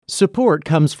Support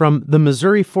comes from the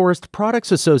Missouri Forest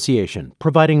Products Association,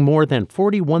 providing more than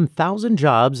 41,000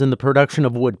 jobs in the production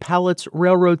of wood pallets,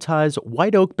 railroad ties,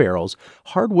 white oak barrels,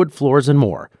 hardwood floors, and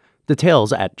more.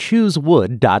 Details at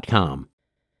choosewood.com.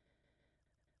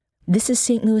 This is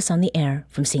St. Louis on the Air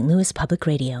from St. Louis Public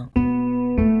Radio.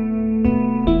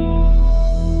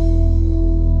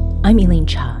 I'm Elaine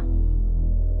Cha.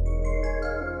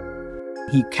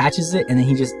 He catches it and then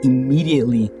he just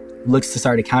immediately looks to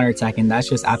start a counterattack, and that's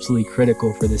just absolutely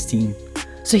critical for this team.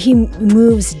 So he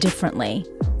moves differently.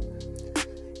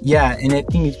 Yeah, and I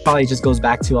think it probably just goes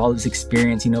back to all his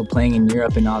experience, playing in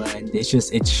Europe and all that. And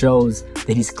it shows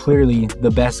that he's clearly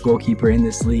the best goalkeeper in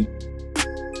this league.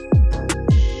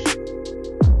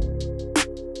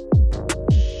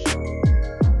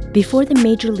 Before the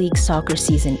Major League Soccer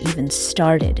season even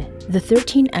started, the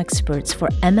 13 experts for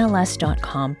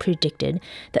MLS.com predicted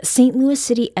that St. Louis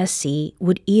City SC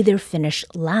would either finish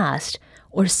last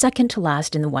or second to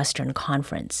last in the Western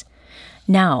Conference.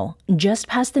 Now, just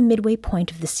past the midway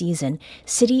point of the season,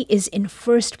 City is in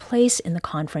first place in the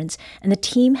conference, and the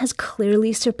team has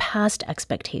clearly surpassed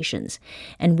expectations.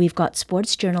 And we've got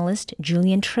sports journalist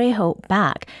Julian Trejo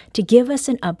back to give us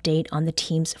an update on the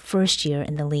team's first year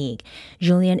in the league.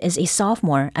 Julian is a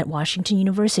sophomore at Washington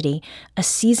University, a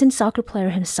seasoned soccer player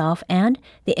himself, and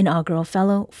the inaugural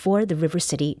fellow for the River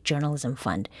City Journalism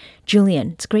Fund.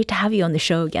 Julian, it's great to have you on the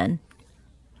show again.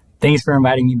 Thanks for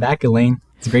inviting me back, Elaine.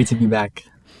 It's great to be back.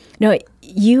 Now,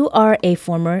 you are a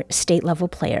former state-level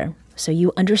player, so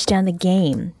you understand the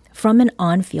game from an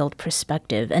on-field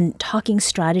perspective, and talking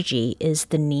strategy is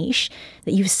the niche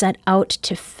that you've set out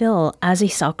to fill as a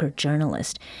soccer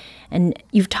journalist. And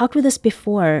you've talked with us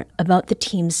before about the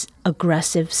team's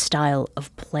aggressive style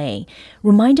of play.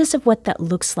 Remind us of what that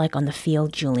looks like on the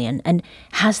field, Julian, and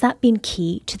has that been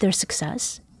key to their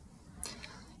success?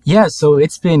 Yeah, so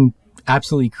it's been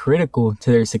absolutely critical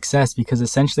to their success, because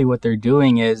essentially what they're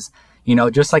doing is,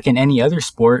 just like in any other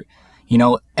sport,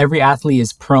 every athlete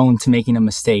is prone to making a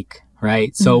mistake,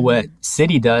 right? So what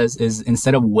City does is,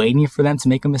 instead of waiting for them to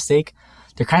make a mistake,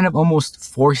 they're kind of almost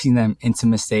forcing them into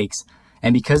mistakes.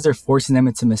 And because they're forcing them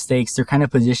into mistakes, they're kind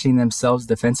of positioning themselves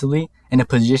defensively in a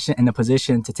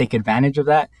position to take advantage of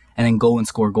that and then go and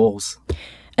score goals.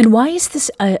 And why is this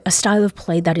a style of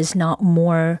play that is not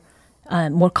more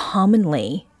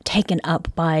commonly taken up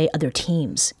by other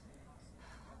teams?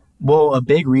 Well, a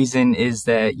big reason is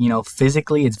that,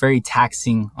 physically it's very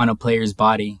taxing on a player's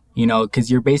body,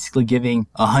 because you're basically giving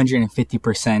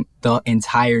 150% the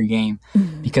entire game.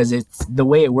 Because it's the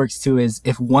way it works too is,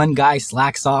 if one guy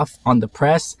slacks off on the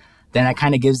press, then that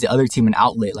kind of gives the other team an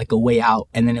outlet, like a way out.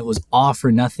 And then it was all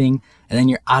for nothing. And then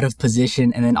you're out of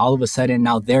position. And then all of a sudden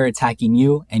now they're attacking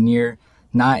you and you're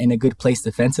not in a good place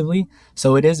defensively.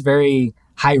 So it is very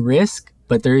high risk,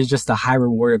 but there is just a high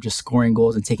reward of just scoring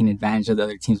goals and taking advantage of the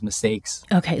other team's mistakes.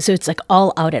 Okay, so it's like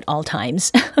all out at all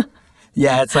times.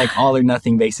 Yeah, it's like all or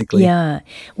nothing, basically. Yeah.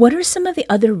 What are some of the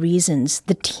other reasons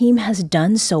the team has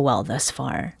done so well thus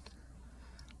far?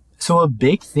 So a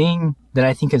big thing that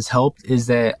I think has helped is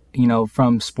that,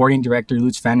 from sporting director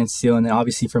Lutz Van den Steel, and then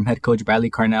obviously from head coach Bradley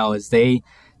Carnell, is they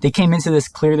came into this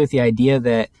clear with the idea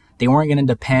that they weren't going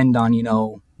to depend on,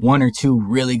 one or two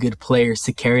really good players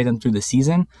to carry them through the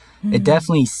season. It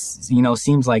definitely,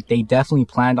 seems like they definitely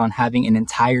planned on having an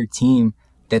entire team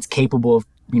that's capable of,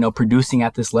 producing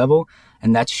at this level.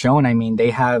 And that's shown. I mean, they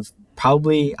have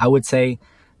probably, I would say,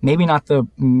 maybe not the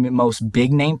most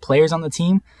big name players on the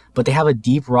team, but they have a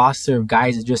deep roster of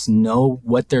guys that just know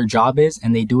what their job is,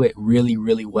 and they do it really,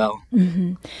 really well.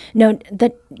 Now,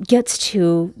 that gets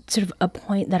to sort of a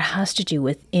point that has to do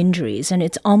with injuries, and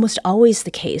it's almost always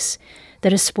the case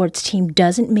that a sports team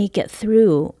doesn't make it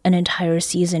through an entire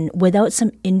season without some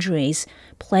injuries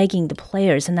plaguing the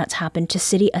players, and that's happened to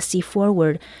City SC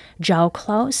forward João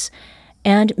Klaus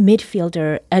and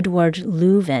midfielder Edward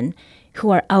Leuven,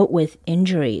 who are out with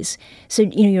injuries. So,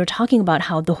 you're talking about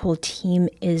how the whole team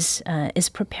is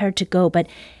prepared to go, but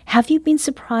have you been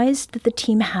surprised that the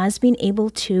team has been able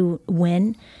to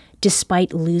win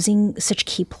despite losing such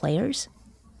key players?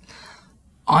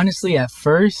 Honestly, at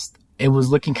first, it was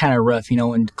looking kind of rough.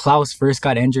 When Klaus first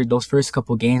got injured, those first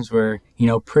couple games were,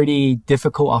 pretty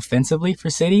difficult offensively for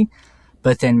City.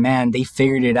 But then, man, they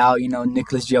figured it out.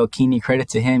 Nicholas Gioacchini, credit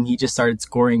to him. He just started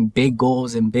scoring big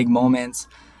goals in big moments.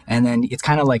 And then it's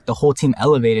kind of like the whole team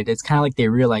elevated. It's kind of like they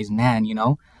realized, man,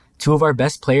 two of our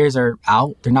best players are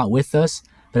out. They're not with us.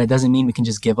 But it doesn't mean we can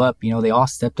just give up. They all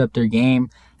stepped up their game.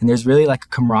 And there's really like a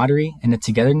camaraderie and a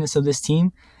togetherness of this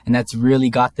team. And that's really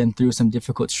got them through some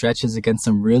difficult stretches against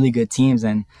some really good teams.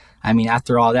 And I mean,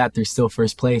 after all that, they're still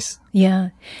first place. Yeah.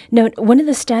 Now, one of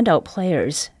the standout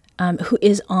players who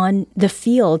is on the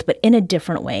field, but in a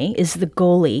different way, is the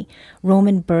goalie,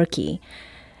 Roman Berkey.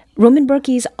 Roman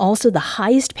Berkey is also the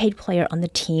highest paid player on the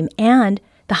team and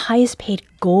the highest paid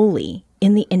goalie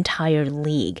in the entire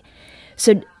league.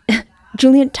 So,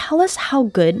 Julian, tell us how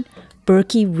good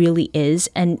Berkey really is,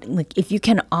 and like if you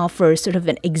can offer sort of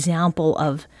an example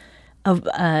of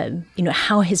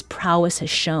how his prowess has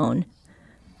shown.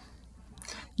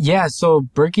 Yeah, so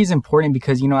Berkey's important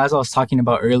because, as I was talking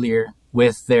about earlier,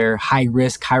 with their high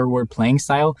risk, high reward playing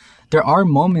style, there are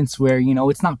moments where,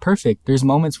 it's not perfect. There's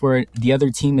moments where the other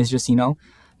team is just,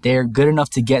 they're good enough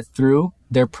to get through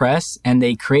their press and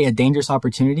they create a dangerous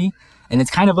opportunity. And it's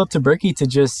kind of up to Berkey to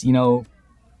just,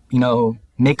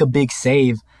 make a big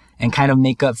save and kind of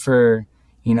make up for,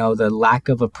 the lack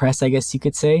of a press, I guess you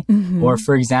could say. Mm-hmm. Or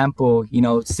for example,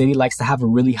 City likes to have a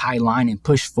really high line and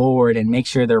push forward and make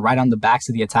sure they're right on the backs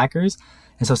of the attackers.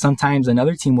 And so sometimes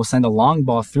another team will send a long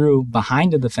ball through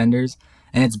behind the defenders,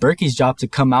 and it's Berkey's job to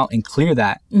come out and clear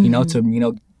that,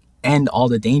 to, end all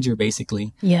the danger,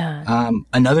 basically. Yeah.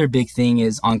 Another big thing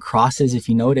is on crosses. If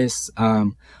you notice, a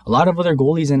lot of other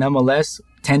goalies in MLS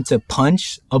tend to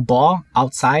punch a ball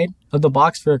outside of the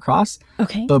box for a cross.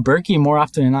 Okay. But Berkey, more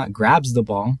often than not, grabs the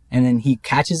ball, and then he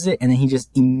catches it, and then he just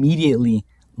immediately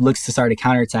looks to start a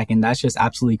counterattack, and that's just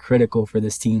absolutely critical for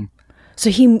this team.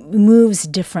 So he moves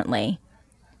differently.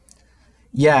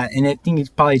 Yeah, and I think it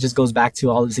probably just goes back to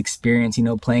all this experience,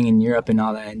 playing in Europe and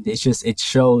all that. And it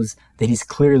shows that he's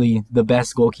clearly the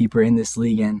best goalkeeper in this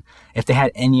league. And if they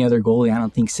had any other goalie, I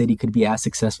don't think City could be as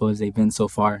successful as they've been so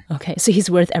far. Okay, so he's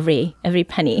worth every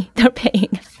penny they're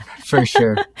paying. For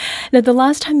sure. Now, the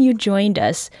last time you joined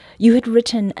us, you had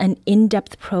written an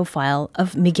in-depth profile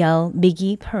of Miguel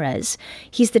Miggy Perez.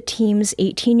 He's the team's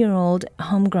 18-year-old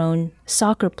homegrown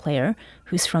soccer player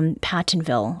who's from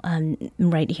Pattonville,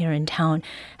 right here in town.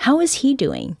 How is he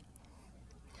doing?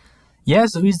 Yeah,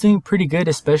 so he's doing pretty good,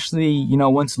 especially,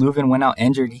 once Leuven went out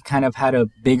injured, he kind of had a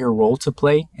bigger role to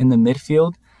play in the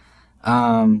midfield.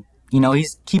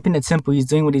 He's keeping it simple. He's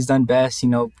doing what he's done best,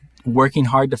 working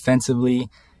hard defensively,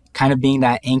 kind of being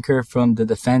that anchor from the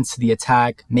defense to the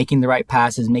attack, making the right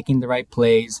passes, making the right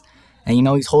plays. And,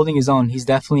 he's holding his own. He's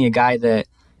definitely a guy that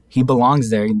he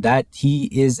belongs there, that he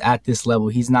is at this level.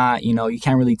 He's not, you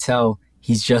can't really tell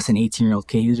he's just an 18-year-old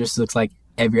kid. He just looks like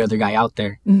every other guy out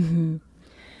there. Mm-hmm.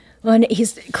 Well, and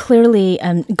he's clearly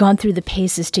gone through the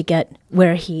paces to get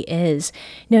where he is.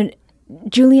 Now,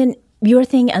 Julian, your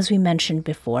thing, as we mentioned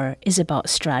before, is about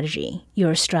strategy.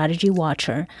 You're a strategy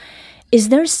watcher. Is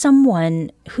there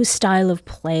someone whose style of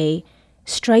play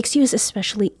strikes you as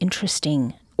especially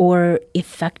interesting or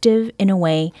effective in a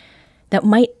way that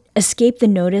might escape the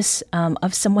notice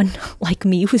of someone like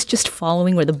me who's just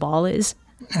following where the ball is?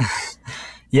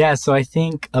 Yeah, so I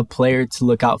think a player to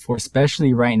look out for,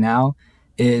 especially right now,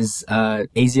 is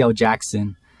AZL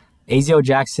Jackson. AZL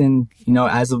Jackson,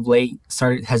 as of late,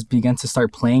 has begun to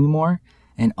start playing more.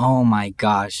 And oh my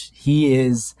gosh,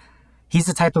 he's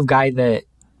the type of guy that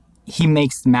he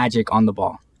makes magic on the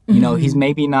ball. Mm-hmm. He's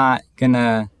maybe not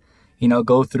gonna,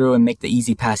 go through and make the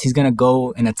easy pass. He's gonna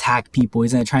go and attack people.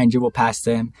 He's gonna try and dribble past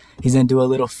them. He's gonna do a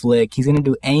little flick. He's gonna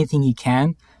do anything he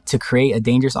can to create a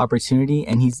dangerous opportunity.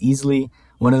 And he's easily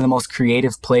one of the most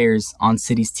creative players on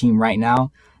City's team right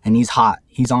now. And he's hot.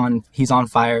 He's on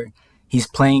fire. He's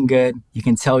playing good. You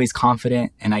can tell he's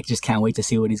confident, and I just can't wait to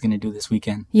see what he's going to do this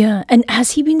weekend. Yeah, and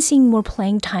has he been seeing more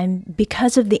playing time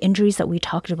because of the injuries that we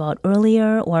talked about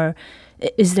earlier, or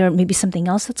is there maybe something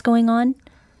else that's going on?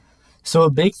 So a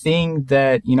big thing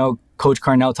that, Coach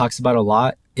Carnell talks about a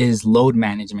lot is load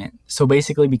management. So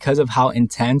basically, because of how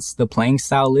intense the playing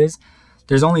style is,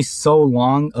 there's only so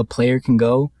long a player can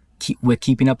go with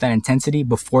keeping up that intensity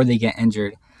before they get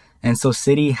injured. And so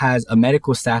City has a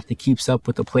medical staff that keeps up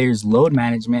with the player's load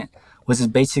management, which is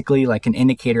basically like an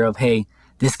indicator of, hey,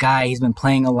 this guy, he's been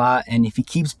playing a lot, and if he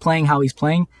keeps playing how he's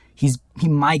playing, he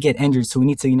might get injured. So we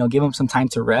need to, give him some time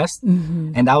to rest.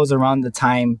 Mm-hmm. And that was around the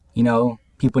time,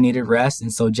 people needed rest.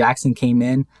 And so Jackson came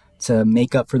in to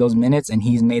make up for those minutes, and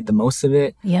he's made the most of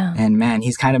it. Yeah. And man,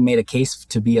 he's kind of made a case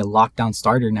to be a lockdown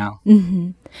starter now.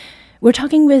 Mm-hmm. We're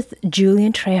talking with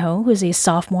Julian Trejo, who's a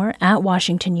sophomore at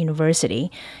Washington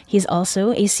University. He's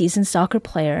also a seasoned soccer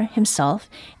player himself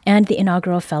and the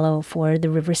inaugural fellow for the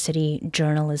River City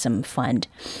Journalism Fund.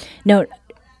 Now,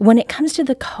 when it comes to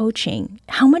the coaching,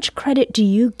 how much credit do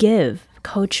you give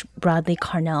Coach Bradley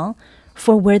Carnell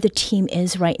for where the team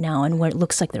is right now and where it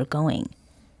looks like they're going?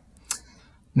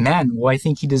 Man, well, I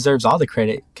think he deserves all the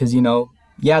credit because,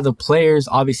 the players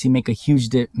obviously make a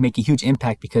huge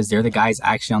impact because they're the guys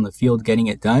actually on the field getting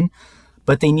it done.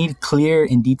 But they need clear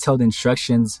and detailed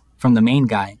instructions from the main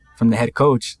guy, from the head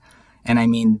coach. And I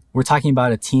mean, we're talking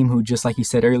about a team who, just like you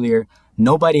said earlier,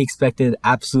 nobody expected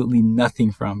absolutely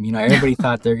nothing from. Everybody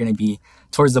thought they're going to be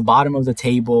towards the bottom of the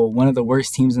table, one of the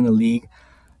worst teams in the league.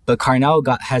 But Carnell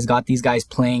has got these guys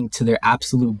playing to their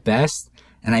absolute best.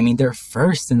 And I mean, they're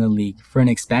first in the league. For an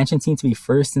expansion team to be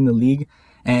first in the league,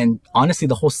 and honestly,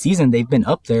 the whole season, they've been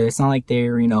up there. It's not like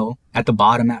they're, at the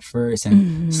bottom at first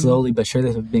and slowly but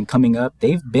surely they've been coming up.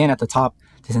 They've been at the top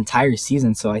this entire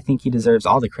season, so I think he deserves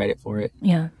all the credit for it.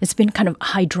 Yeah, it's been kind of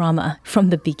high drama from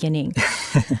the beginning.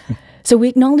 So we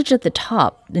acknowledge at the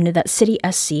top, that City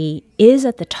SC is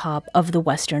at the top of the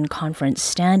Western Conference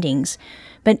standings.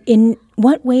 But in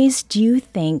what ways do you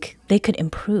think they could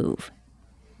improve?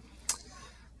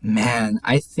 Man,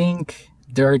 I think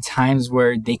there are times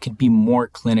where they could be more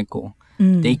clinical.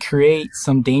 They create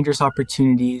some dangerous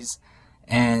opportunities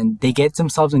and they get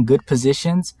themselves in good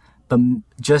positions, but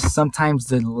just sometimes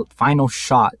the final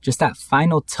shot, just that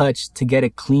final touch to get a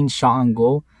clean shot on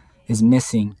goal is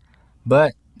missing.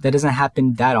 But that doesn't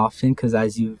happen that often because,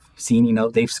 as you've seen,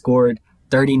 they've scored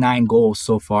 39 goals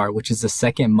so far, which is the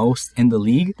second most in the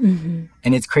league. And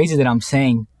it's crazy that I'm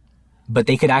saying, but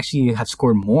they could actually have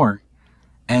scored more.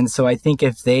 And so I think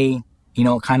if they,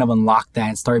 kind of unlock that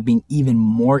and start being even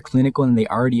more clinical than they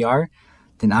already are,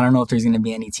 then I don't know if there's going to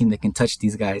be any team that can touch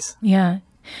these guys. Yeah.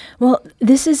 Well,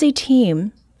 this is a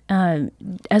team,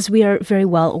 as we are very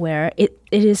well aware, it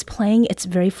is playing its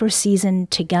very first season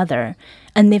together,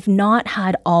 and they've not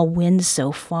had all wins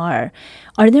so far.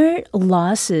 Are there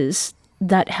losses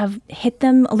that have hit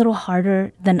them a little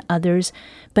harder than others,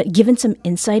 but given some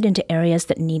insight into areas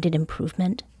that needed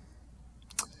improvement?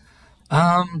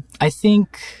 I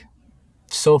think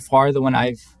so far the one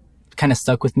I've kind of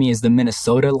stuck with me is the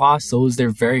Minnesota loss. So it was their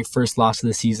very first loss of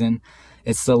the season.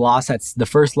 It's the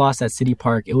first loss at City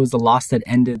Park. It was the loss that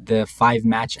ended the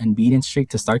 5-match unbeaten streak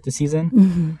to start the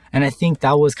season. And I think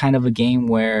that was kind of a game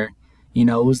where, it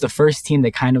was the first team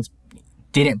that kind of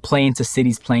didn't play into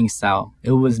City's playing style.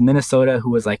 It was Minnesota who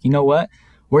was like, you know what?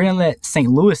 We're going to let St.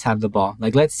 Louis have the ball.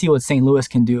 Like, let's see what St. Louis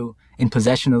can do in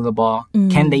possession of the ball.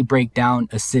 Can they break down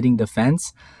a sitting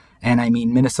defense? And I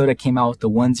mean, Minnesota came out with the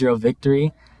 1-0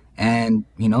 victory. And,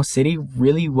 City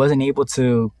really wasn't able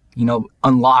to,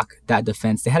 unlock that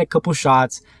defense. They had a couple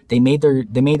shots. They made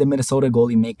the Minnesota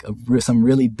goalie make some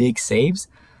really big saves.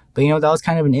 But, that was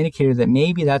kind of an indicator that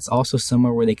maybe that's also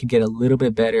somewhere where they could get a little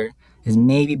bit better, is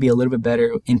maybe be a little bit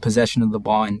better in possession of the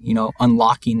ball and,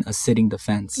 unlocking a sitting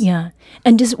defense. Yeah.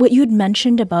 And does what you had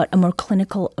mentioned about a more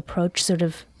clinical approach sort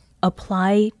of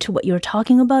apply to what you're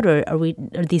talking about, or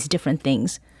are these different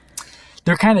things?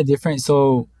 They're kind of different.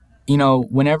 So,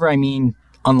 whenever I mean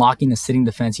unlocking a sitting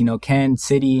defense, can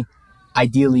City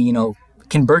ideally,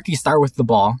 can Berkey start with the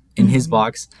ball in his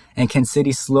box, and can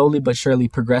City slowly but surely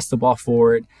progress the ball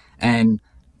forward and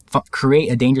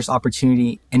create a dangerous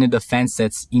opportunity in a defense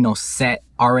that's, set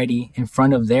already in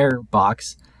front of their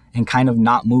box and kind of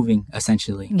not moving,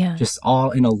 essentially. Yeah. Just all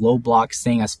in a low block,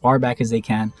 staying as far back as they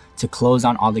can to close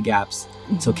on all the gaps.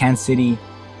 So can City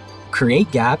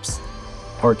create gaps,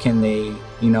 or can they,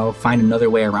 find another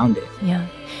way around it? Yeah.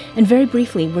 And very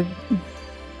briefly,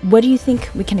 what do you think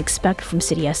we can expect from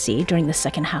City SC during the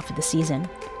second half of the season?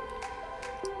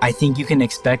 I think you can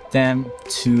expect them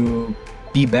to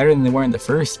be better than they were in the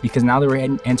first, because now that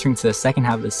we're entering to the second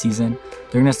half of the season,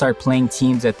 they're going to start playing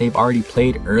teams that they've already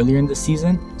played earlier in the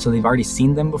season, so they've already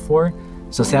seen them before.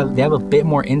 So they have a bit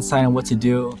more insight on what to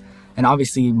do. And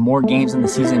obviously, more games in the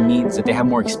season means that they have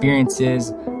more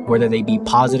experiences, whether they be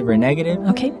positive or negative.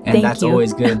 Okay, and thank that's you.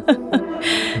 Always good.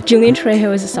 Julian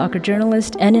Trejo is a soccer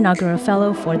journalist and inaugural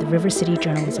fellow for the River City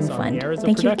Journalism Fund.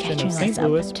 Thank you for catching us up St.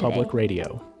 Louis today. Public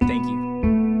Radio. Thank you.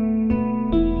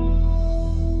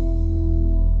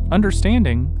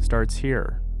 Understanding starts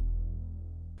here.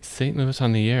 St. Louis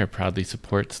on the Air proudly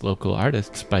supports local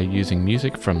artists by using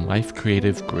music from Life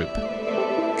Creative Group.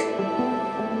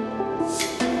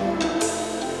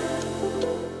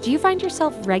 Do you find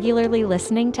yourself regularly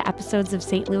listening to episodes of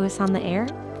St. Louis on the Air?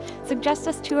 Suggest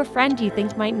us to a friend you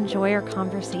think might enjoy our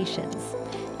conversations.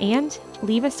 And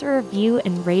leave us a review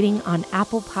and rating on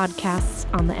Apple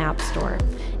Podcasts on the App Store.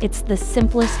 It's the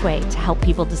simplest way to help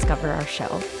people discover our show.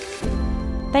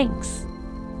 Thanks.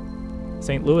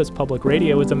 St. Louis Public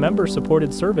Radio is a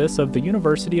member-supported service of the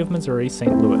University of Missouri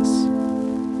St. Louis.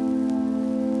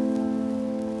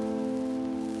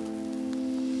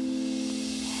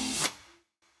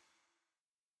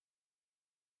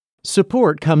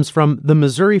 Support comes from the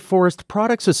Missouri Forest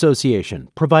Products Association,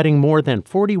 providing more than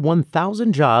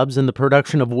 41,000 jobs in the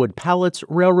production of wood pallets,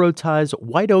 railroad ties,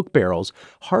 white oak barrels,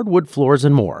 hardwood floors,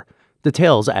 and more.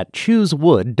 Details at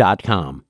choosewood.com.